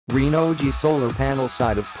Renogy solar panel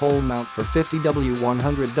side of pole mount for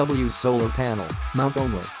 50W100W solar panel mount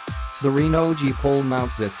only. The Renogy Pole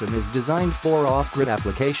Mount System is designed for off-grid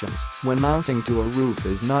applications when mounting to a roof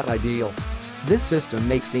is not ideal. This system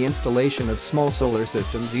makes the installation of small solar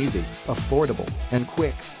systems easy, affordable, and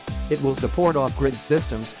quick. It will support off-grid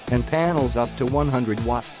systems and panels up to 100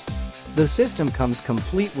 watts. The system comes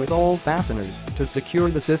complete with all fasteners to secure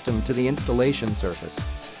the system to the installation surface.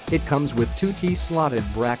 It comes with 2 T-slotted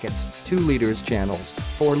brackets, 2 liters channels,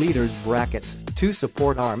 4 liters brackets, 2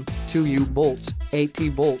 support arm, 2 U-bolts, 8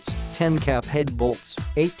 T-bolts, 10 cap head bolts,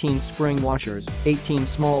 18 spring washers, 18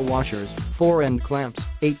 small washers, 4 end clamps,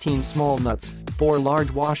 18 small nuts, 4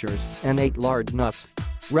 large washers, and 8 large nuts.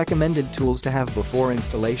 Recommended tools to have before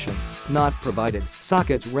installation. Not provided: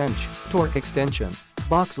 sockets, wrench, torque extension,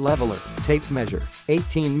 box leveler, tape measure,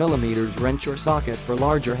 18mm wrench or socket for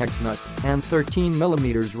larger hex nut, and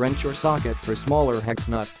 13mm wrench or socket for smaller hex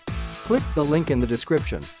nut. Click the link in the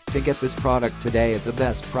description to get this product today at the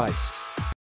best price.